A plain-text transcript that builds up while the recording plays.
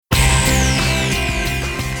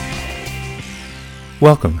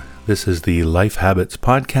Welcome. This is the Life Habits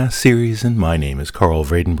podcast series, and my name is Carl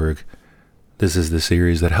Vredenberg. This is the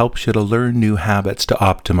series that helps you to learn new habits to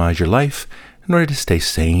optimize your life in order to stay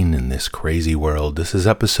sane in this crazy world. This is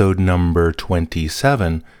episode number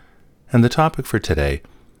 27, and the topic for today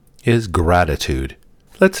is gratitude.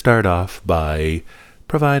 Let's start off by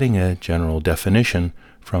providing a general definition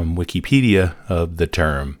from Wikipedia of the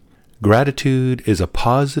term. Gratitude is a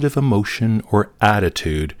positive emotion or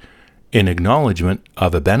attitude in acknowledgement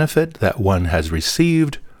of a benefit that one has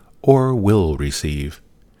received or will receive.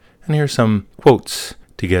 And here's some quotes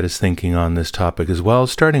to get us thinking on this topic as well,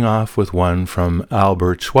 starting off with one from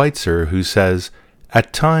Albert Schweitzer, who says,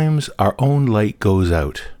 "At times our own light goes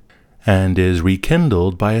out and is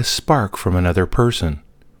rekindled by a spark from another person.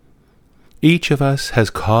 Each of us has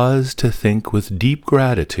cause to think with deep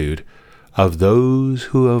gratitude of those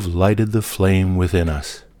who have lighted the flame within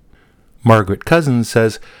us." Margaret Cousins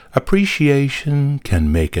says, "Appreciation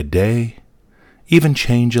can make a day, even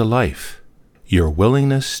change a life. Your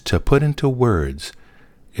willingness to put into words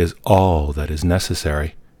is all that is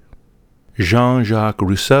necessary." Jean-Jacques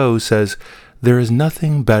Rousseau says, "There is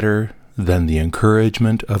nothing better than the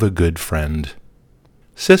encouragement of a good friend."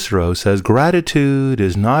 Cicero says, "Gratitude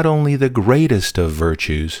is not only the greatest of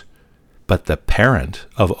virtues, but the parent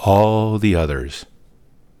of all the others."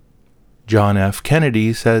 John F.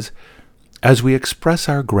 Kennedy says, "As we express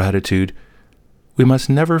our gratitude, we must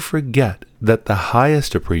never forget that the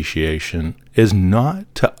highest appreciation is not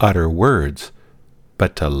to utter words,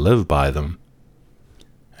 but to live by them."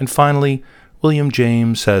 And finally, William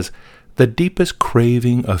James says, "The deepest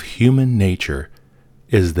craving of human nature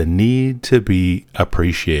is the need to be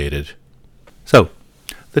appreciated." So,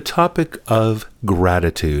 the topic of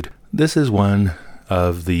gratitude. This is one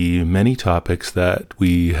of the many topics that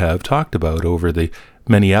we have talked about over the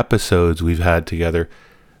many episodes we've had together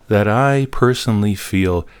that I personally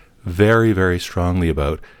feel very, very strongly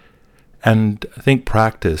about, and I think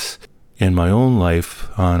practice in my own life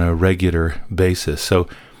on a regular basis. So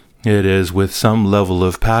it is with some level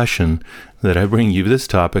of passion that I bring you this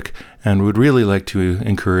topic, and would really like to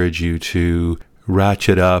encourage you to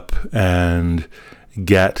ratchet up and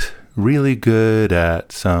get really good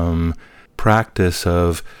at some practice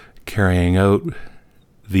of carrying out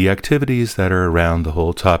the activities that are around the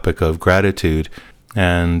whole topic of gratitude.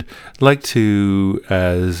 And I'd like to,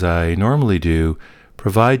 as I normally do,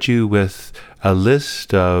 provide you with a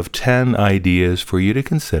list of 10 ideas for you to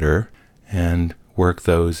consider and work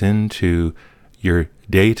those into your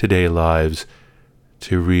day-to-day lives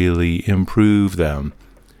to really improve them.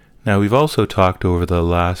 Now, we've also talked over the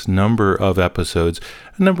last number of episodes,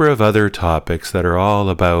 a number of other topics that are all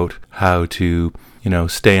about how to,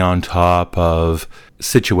 stay on top of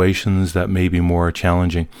situations that may be more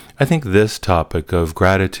challenging. I think this topic of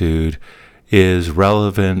gratitude is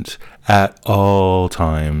relevant at all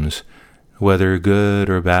times, whether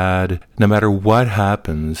good or bad, no matter what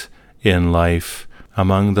happens in life.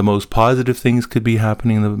 Among the most positive things could be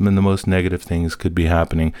happening, and the most negative things could be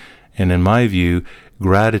happening. And in my view,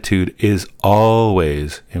 gratitude is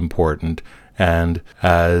always important, and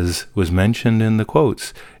as was mentioned in the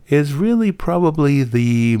quotes, is really probably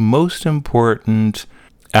the most important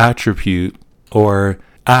attribute or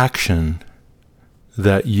action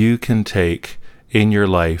that you can take in your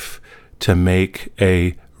life to make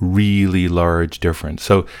a really large difference.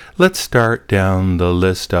 So let's start down the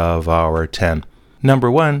list of our 10.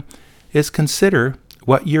 Number 1 is consider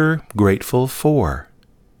what you're grateful for.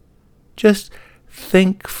 Just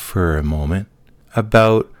think for a moment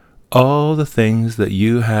about all the things that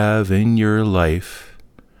you have in your life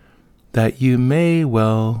that you may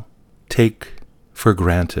well take for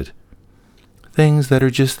granted. Things that are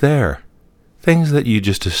just there. Things that you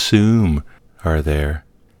just assume are there.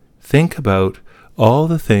 Think about all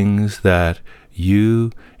the things that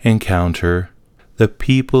you encounter, the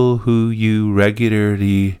people who you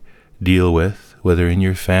regularly deal with, whether in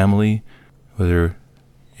your family, whether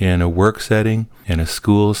in a work setting, in a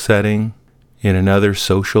school setting, in another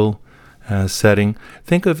social setting.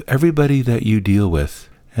 Think of everybody that you deal with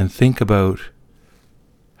and think about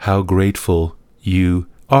how grateful you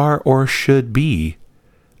are or should be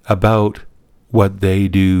about what they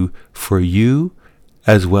do for you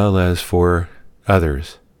as well as for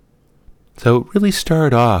others. So really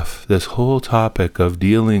start off this whole topic of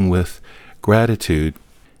dealing with gratitude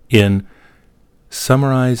in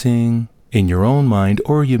summarizing in your own mind,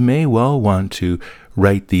 or you may well want to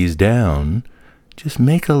write these down. Just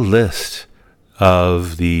make a list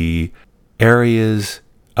of the areas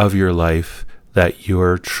of your life that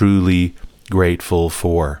you're truly grateful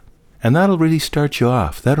for. And that'll really start you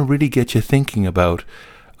off. That'll really get you thinking about,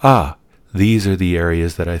 these are the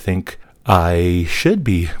areas that I think I should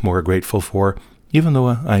be more grateful for, even though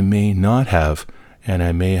I may not have, and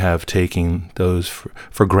I may have taken those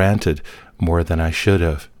for granted more than I should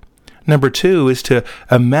have. Number 2 is to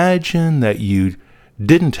imagine that you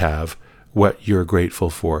didn't have what you're grateful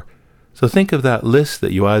for. So think of that list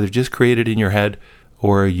that you either just created in your head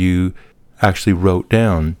or you actually wrote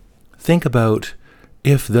down. Think about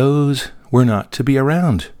if those were not to be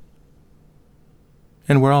around.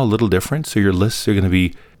 And we're all a little different, so your lists are going to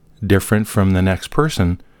be different from the next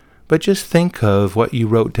person. But just think of what you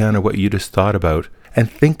wrote down or what you just thought about, and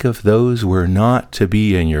think if those were not to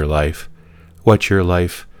be in your life, what your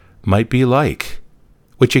life might be like,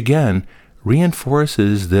 which again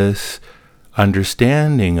reinforces this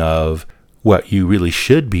understanding of what you really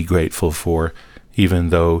should be grateful for, even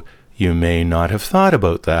though you may not have thought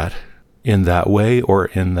about that in that way or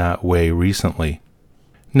in that way recently.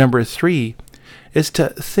 Number 3 is to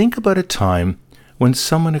think about a time when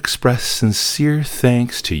someone expressed sincere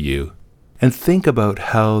thanks to you, and think about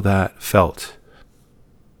how that felt.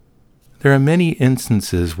 There are many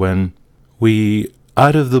instances when we,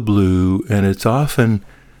 out of the blue, and it's often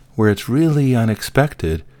where it's really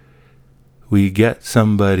unexpected, we get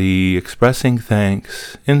somebody expressing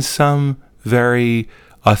thanks in some very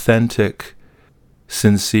authentic,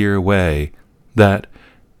 sincere way that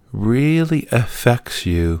really affects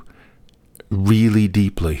you really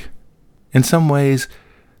deeply. In some ways,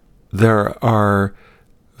 there are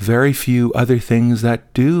very few other things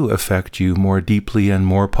that do affect you more deeply and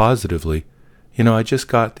more positively. You know, I just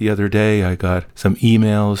got the other day, I got some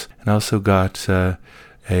emails, and I also got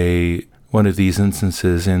one of these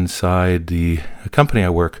instances inside the company I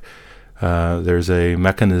work. There's a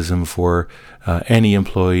mechanism for any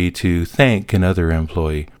employee to thank another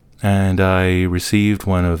employee. And I received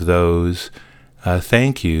one of those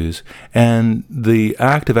thank yous, and the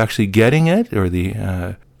act of actually getting it, or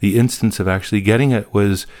the instance of actually getting it,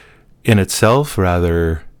 was in itself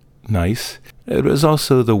rather nice. It was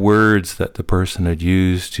also the words that the person had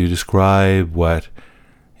used to describe what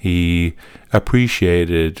he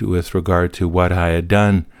appreciated with regard to what I had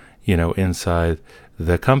done, inside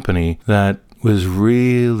the company, that was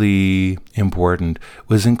really important,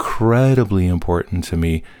 was incredibly important to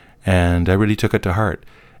me, and I really took it to heart.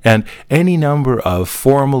 And any number of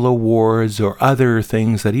formal awards or other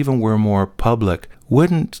things that even were more public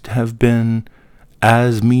wouldn't have been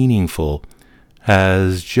as meaningful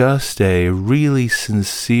as just a really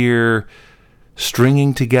sincere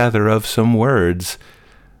stringing together of some words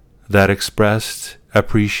that expressed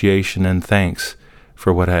appreciation and thanks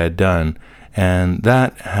for what I had done. And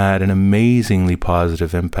that had an amazingly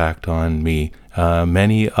positive impact on me.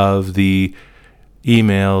 Many of the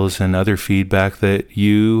emails and other feedback that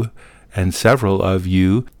you and several of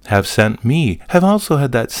you have sent me have also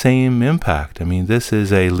had that same impact. I mean, this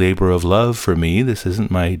is a labor of love for me. This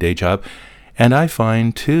isn't my day job. And I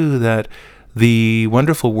find, too, that the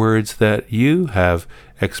wonderful words that you have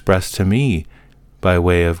expressed to me by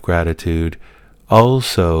way of gratitude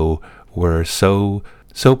also were so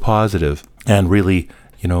positive and really,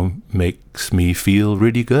 makes me feel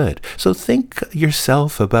really good. So think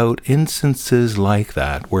yourself about instances like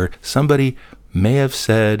that where somebody may have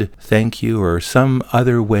said thank you or some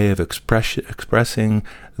other way of expressing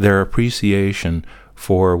their appreciation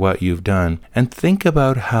for what you've done, and think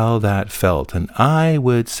about how that felt. And I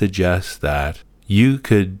would suggest that you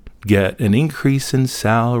could get an increase in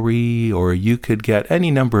salary, or you could get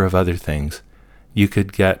any number of other things. You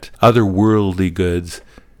could get other worldly goods,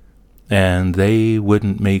 and they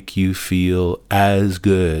wouldn't make you feel as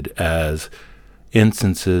good as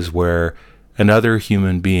instances where another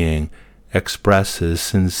human being expresses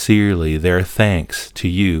sincerely their thanks to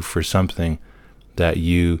you for something that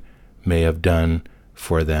you may have done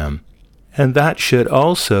for them. And that should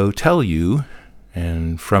also tell you,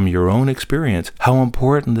 and from your own experience, how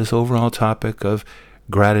important this overall topic of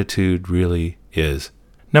gratitude really is.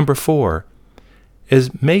 Number 4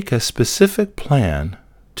 is make a specific plan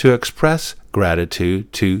to express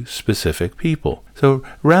gratitude to specific people. So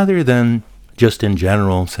rather than just in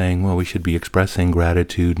general saying, well, we should be expressing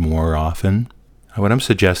gratitude more often, what I'm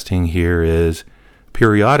suggesting here is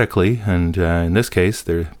periodically, and in this case,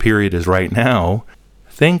 the period is right now,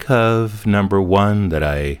 think of number 1 that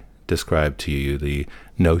I described to you, the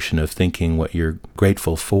notion of thinking what you're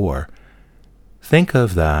grateful for. Think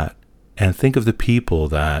of that, and think of the people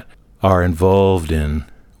that are involved in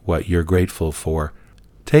what you're grateful for.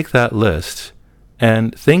 Take that list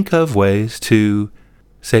and think of ways to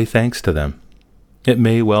say thanks to them. It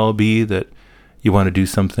may well be that you want to do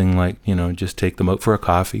something like, just take them out for a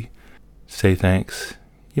coffee, say thanks.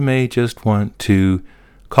 You may just want to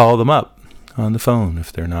call them up on the phone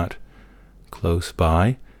if they're not close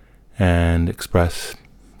by and express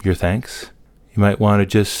your thanks. You might want to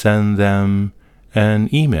just send them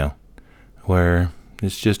an email where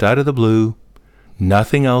it's just out of the blue,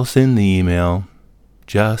 nothing else in the email,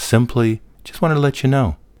 just wanted to let you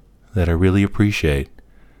know that I really appreciate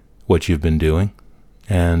what you've been doing.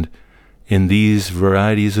 And in these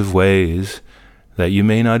varieties of ways that you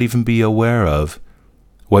may not even be aware of,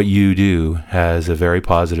 what you do has a very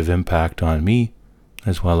positive impact on me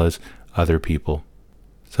as well as other people.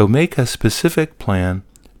 So make a specific plan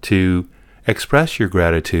to express your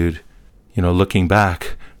gratitude, looking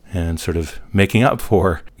back and sort of making up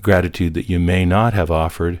for gratitude that you may not have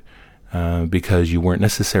offered because you weren't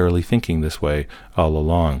necessarily thinking this way all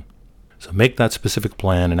along. So make that specific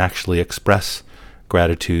plan and actually express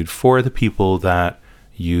gratitude for the people that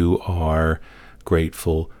you are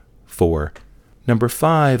grateful for. Number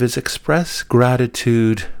 5 is express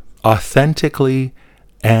gratitude authentically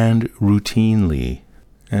and routinely.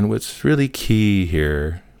 And what's really key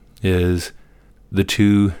here is the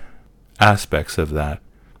two aspects of that.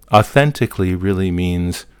 Authentically really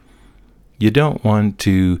means you don't want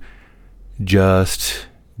to just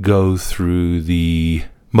go through the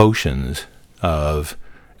motions of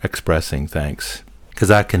expressing thanks, because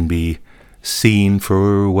that can be seen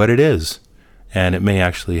for what it is, and it may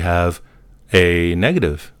actually have a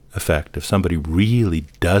negative effect if somebody really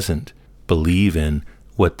doesn't believe in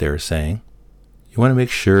what they're saying. You want to make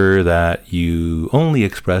sure that you only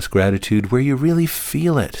express gratitude where you really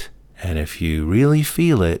feel it. And if you really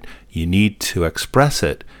feel it, you need to express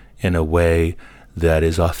it in a way that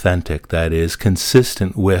is authentic, that is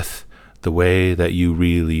consistent with the way that you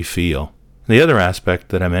really feel. The other aspect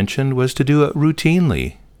that I mentioned was to do it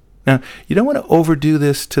routinely. Now, you don't want to overdo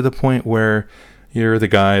this to the point where you're the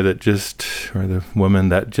guy or the woman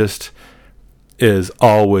that just is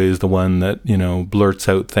always the one that, blurts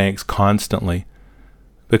out thanks constantly,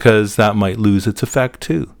 because that might lose its effect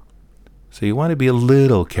too. So you want to be a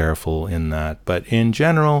little careful in that. But in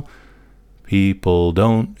general, people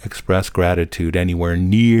don't express gratitude anywhere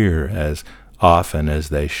near as often as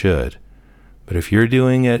they should. But if you're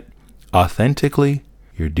doing it authentically,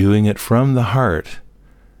 you're doing it from the heart,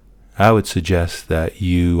 I would suggest that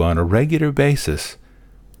you, on a regular basis,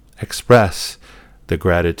 express the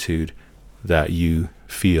gratitude that you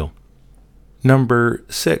feel. Number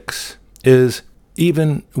 6 is,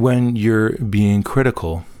 even when you're being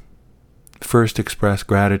critical, first express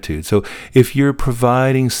gratitude. So if you're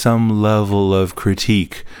providing some level of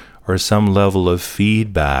critique or some level of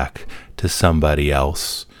feedback to somebody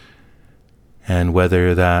else, and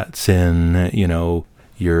whether that's in,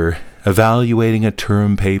 you're evaluating a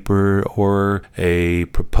term paper or a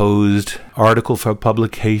proposed article for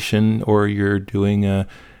publication, or you're doing a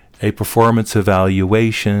performance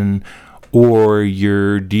evaluation, or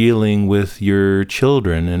you're dealing with your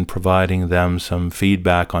children and providing them some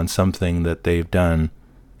feedback on something that they've done.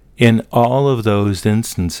 In all of those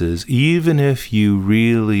instances, even if you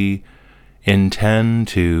really intend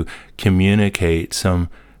to communicate some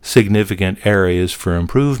significant areas for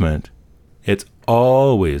improvement, it's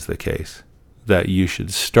always the case that you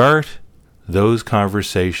should start those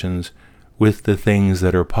conversations with the things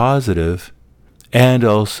that are positive, and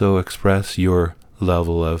also express your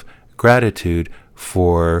level of gratitude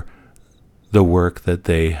for the work that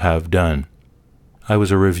they have done. I was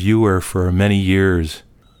a reviewer for many years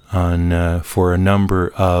for a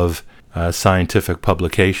number of scientific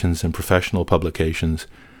publications and professional publications,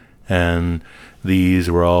 and these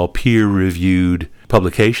were all peer-reviewed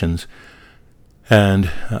publications.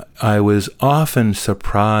 And I was often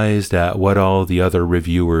surprised at what all the other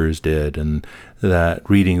reviewers did, and that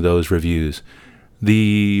reading those reviews.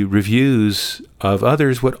 The reviews of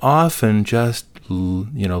others would often just,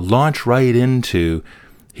 launch right into,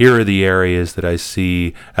 here are the areas that I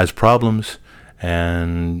see as problems,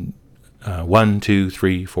 and 1, 2,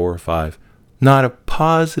 3, 4, 5. Not a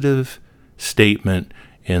positive statement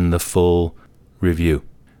in the full review.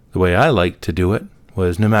 The way I like to do it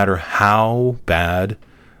was, no matter how bad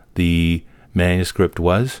the manuscript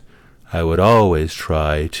was, I would always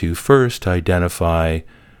try to first identify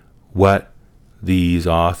what these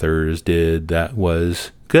authors did that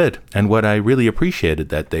was good, and what I really appreciated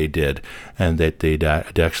that they did, and that they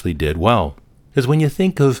actually did well. Because when you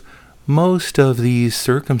think of most of these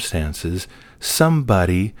circumstances,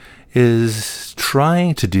 somebody is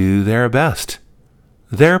trying to do their best.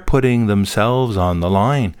 They're putting themselves on the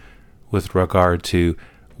line with regard to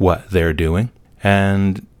what they're doing,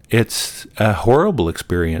 and it's a horrible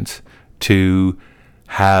experience to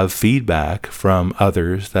have feedback from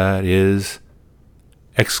others that is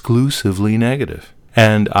exclusively negative.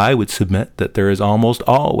 And I would submit that there is almost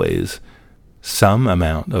always some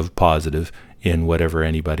amount of positive in whatever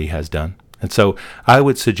anybody has done. And so I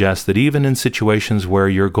would suggest that even in situations where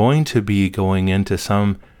you're going to be going into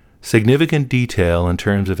some significant detail in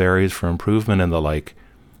terms of areas for improvement and the like,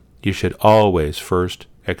 you should always first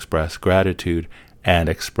express gratitude and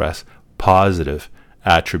express positive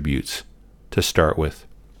attributes to start with.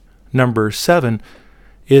 Number 7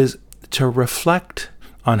 is to reflect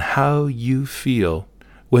on how you feel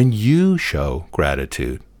when you show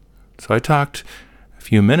gratitude. So I talked a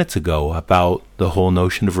few minutes ago about the whole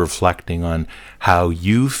notion of reflecting on how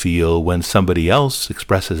you feel when somebody else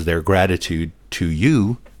expresses their gratitude to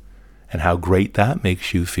you and how great that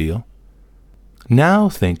makes you feel. Now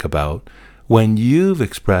think about when you've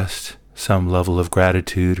expressed some level of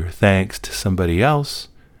gratitude or thanks to somebody else,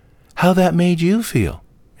 how that made you feel.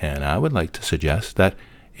 And I would like to suggest that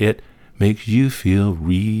it makes you feel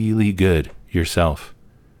really good yourself.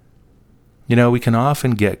 You know, we can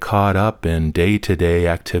often get caught up in day-to-day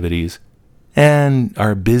activities, and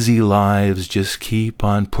our busy lives just keep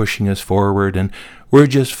on pushing us forward, and we're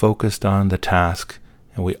just focused on the task,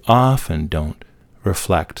 and we often don't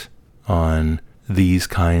reflect on these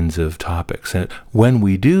kinds of topics. And when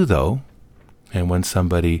we do, though, and when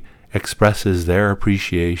somebody expresses their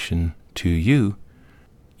appreciation to you,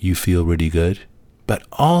 you feel really good. But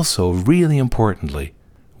also, really importantly,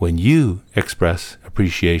 when you express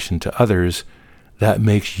appreciation to others, that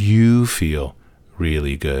makes you feel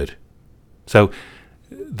really good. So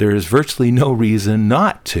there's virtually no reason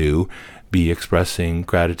not to be expressing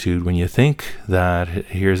gratitude when you think that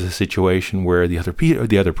here's a situation where the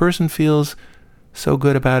other person feels so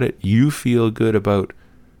good about it, you feel good about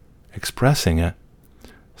expressing it.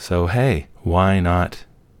 So hey, why not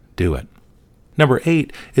do it? Number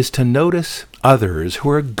 8 is to notice others who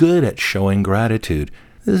are good at showing gratitude.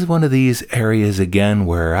 This is one of these areas, again,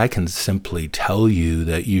 where I can simply tell you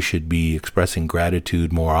that you should be expressing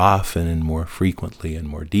gratitude more often and more frequently and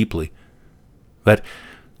more deeply. But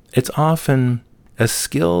it's often a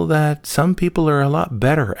skill that some people are a lot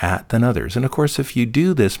better at than others. And of course, if you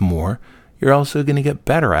do this more, you're also going to get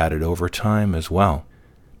better at it over time as well.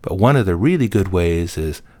 But one of the really good ways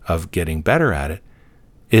of getting better at it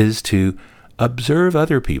is to observe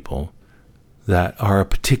other people that are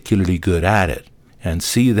particularly good at it and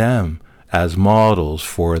see them as models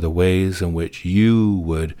for the ways in which you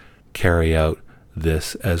would carry out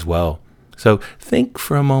this as well. So think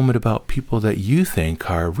for a moment about people that you think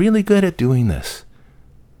are really good at doing this,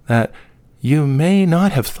 that you may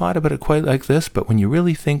not have thought about it quite like this, but when you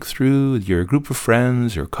really think through your group of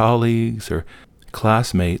friends or colleagues or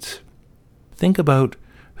classmates, think about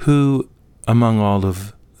who among all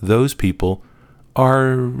of those people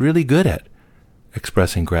are really good at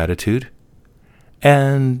expressing gratitude,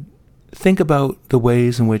 and think about the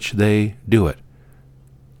ways in which they do it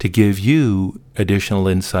to give you additional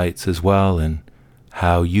insights as well in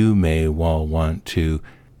how you may well want to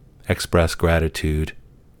express gratitude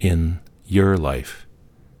in your life.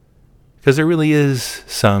 Because there really is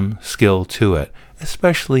some skill to it,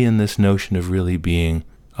 especially in this notion of really being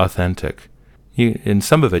authentic. And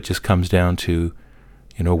some of it just comes down to,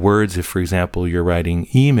 words. If, for example, you're writing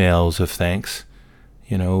emails of thanks,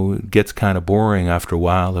 it gets kind of boring after a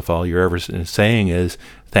while if all you're ever saying is,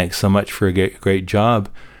 thanks so much for a great job.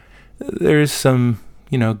 There's some,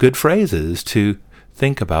 good phrases to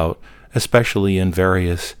think about, especially in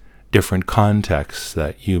various different contexts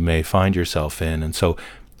that you may find yourself in. And so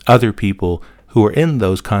other people who are in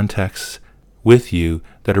those contexts with you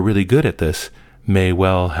that are really good at this may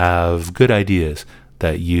well have good ideas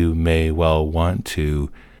that you may well want to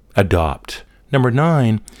adopt. Number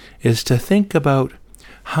 9 is to think about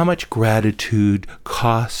how much gratitude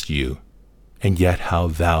costs you and yet how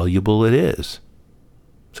valuable it is.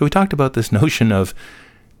 So we talked about this notion of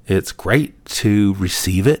it's great to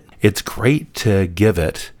receive it, it's great to give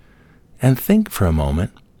it, and think for a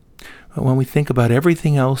moment, when we think about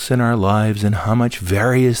everything else in our lives and how much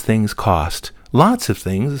various things cost, lots of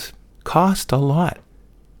things cost a lot.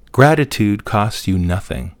 Gratitude costs you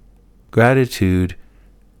nothing. Gratitude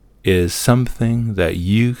is something that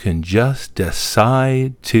you can just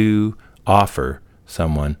decide to offer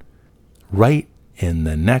someone right in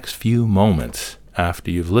the next few moments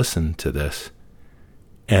after you've listened to this,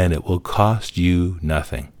 and it will cost you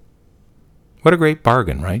nothing. What a great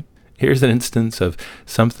bargain, right? Here's an instance of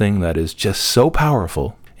something that is just so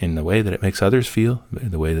powerful in the way that it makes others feel,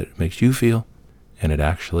 in the way that it makes you feel, and it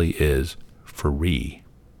actually is free.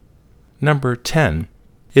 Number 10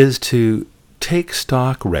 is to take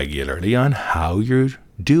stock regularly on how you're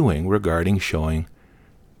doing regarding showing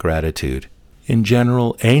gratitude. In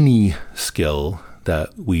general, any skill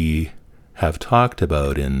that we have talked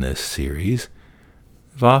about in this series,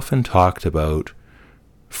 I've often talked about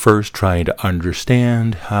first trying to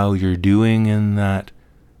understand how you're doing in that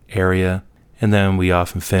area, and then we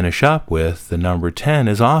often finish up with the number 10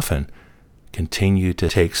 is often continue to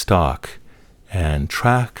take stock and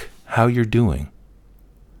track how you're doing.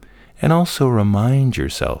 And also remind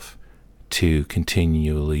yourself to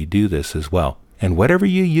continually do this as well. And whatever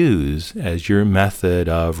you use as your method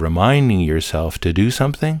of reminding yourself to do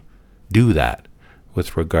something, do that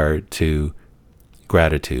with regard to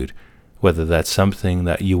gratitude. Whether that's something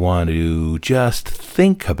that you want to just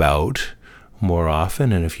think about more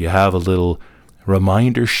often, and if you have a little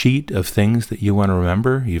reminder sheet of things that you want to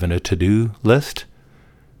remember, even a to-do list,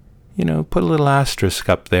 put a little asterisk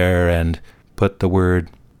up there and put the word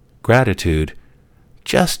gratitude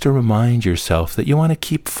just to remind yourself that you want to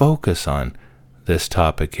keep focus on this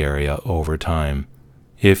topic area over time.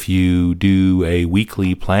 If you do a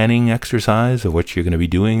weekly planning exercise of what you're going to be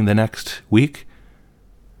doing the next week,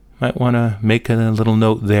 might want to make a little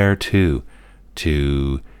note there too,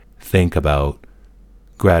 to think about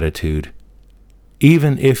gratitude.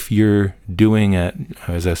 Even if you're doing it,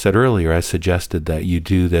 as I said earlier, I suggested that you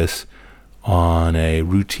do this on a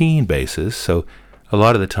routine basis. So a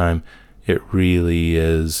lot of the time it really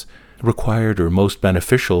is required or most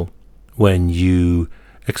beneficial when you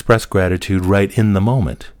express gratitude right in the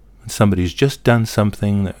moment. When somebody's just done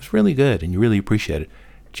something that was really good and you really appreciate it,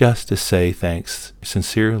 just to say thanks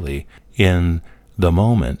sincerely in the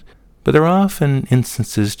moment. But there are often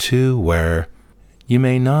instances too where you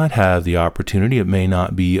may not have the opportunity, it may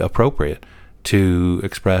not be appropriate to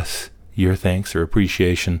express your thanks or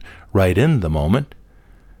appreciation right in the moment.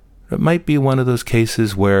 It might be one of those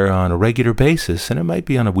cases where on a regular basis, and it might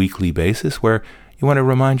be on a weekly basis, where you want to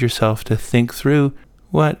remind yourself to think through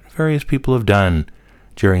what various people have done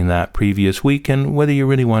during that previous week and whether you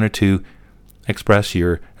really wanted to express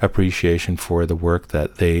your appreciation for the work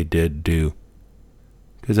that they did do.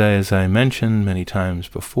 Because as I mentioned many times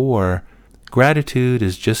before, gratitude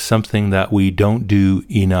is just something that we don't do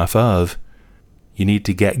enough of. You need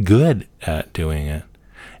to get good at doing it.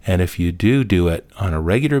 And if you do it on a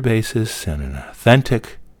regular basis in an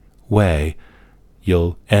authentic way,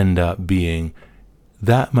 you'll end up being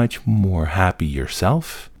that much more happy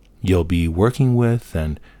yourself. You'll be working with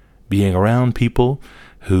and being around people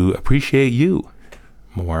who appreciate you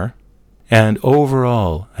more. And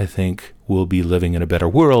overall, I think we'll be living in a better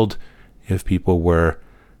world if people were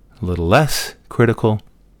a little less critical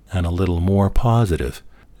and a little more positive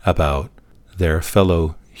about their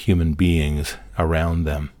fellow human beings around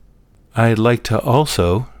them. I'd like to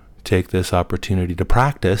also take this opportunity to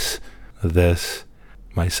practice this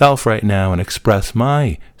myself right now and express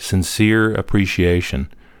my sincere appreciation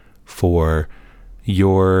for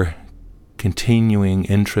your continuing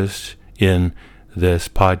interest in this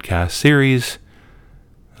podcast series.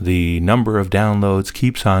 The number of downloads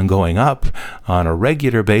keeps on going up on a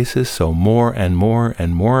regular basis, so more and more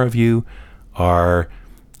and more of you are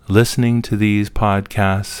listening to these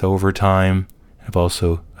podcasts over time. I've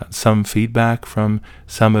also got some feedback from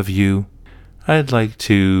some of you. I'd like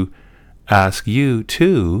to ask you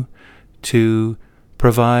too to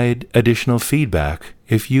provide additional feedback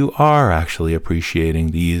if you are actually appreciating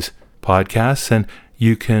these podcasts, and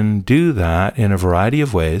you can do that in a variety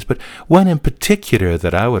of ways, but one in particular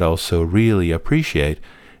that I would also really appreciate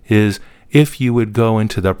is if you would go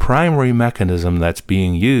into the primary mechanism that's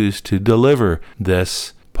being used to deliver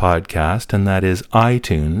this podcast, and that is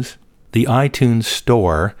iTunes. The iTunes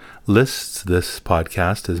store lists this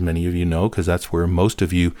podcast, as many of you know, because that's where most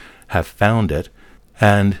of you have found it.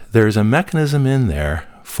 And there's a mechanism in there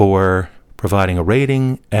for providing a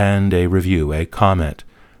rating and a review, a comment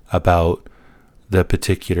about the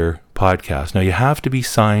particular podcast. Now, you have to be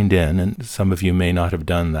signed in, and some of you may not have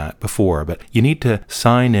done that before, but you need to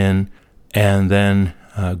sign in and then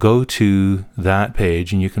go to that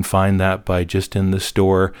page, and you can find that by just in the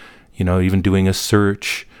store, even doing a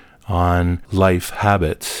search on Life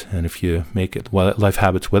Habits. And if you make it Life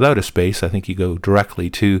Habits without a space, I think you go directly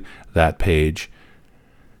to that page.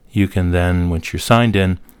 You can then, once you're signed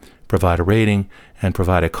in, provide a rating and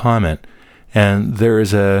provide a comment. And there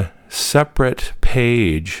is a separate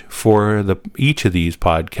page for each of these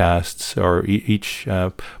podcasts, or each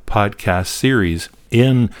podcast series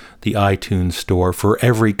in the iTunes store for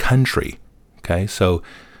every country. Okay, so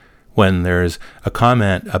when there's a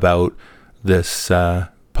comment about this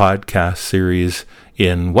podcast series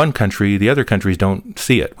in one country, the other countries don't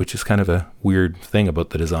see it, which is kind of a weird thing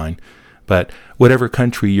about the design. But whatever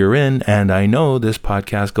country you're in, and I know this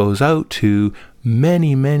podcast goes out to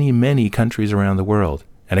many, many, many countries around the world.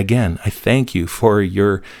 And again, I thank you for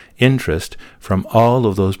your interest from all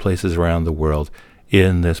of those places around the world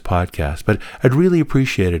in this podcast. But I'd really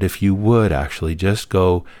appreciate it if you would actually just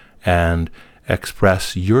go and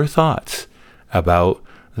express your thoughts about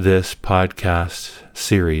this podcast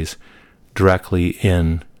series directly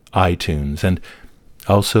in iTunes, and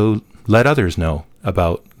also let others know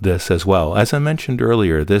about this as well. As I mentioned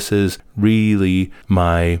earlier, this is really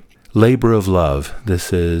my labor of love.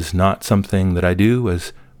 This is not something that I do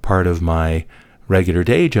as part of my regular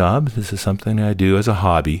day job. This is something I do as a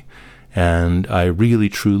hobby, and I really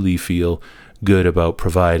truly feel good about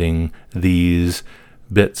providing these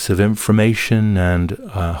bits of information and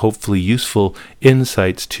hopefully useful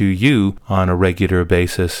insights to you on a regular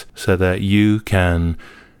basis so that you can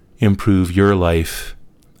improve your life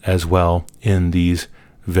as well in these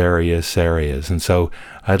various areas. And so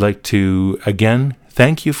I'd like to, again,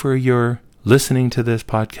 thank you for your listening to this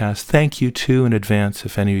podcast. Thank you too in advance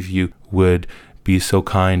if any of you would be so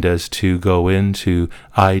kind as to go into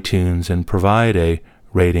iTunes and provide a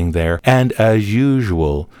rating there. And as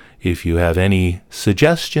usual, if you have any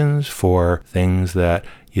suggestions for things that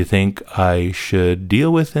you think I should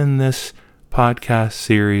deal with in this podcast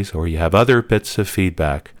series, or you have other bits of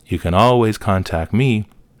feedback, you can always contact me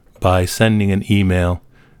by sending an email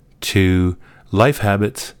to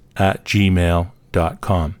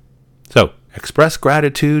lifehabits@gmail.com. So, express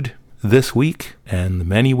gratitude this week and the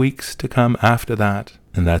many weeks to come after that.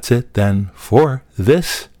 And that's it then for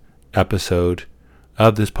this episode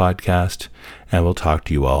of this podcast, and we'll talk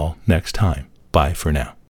to you all next time. Bye for now.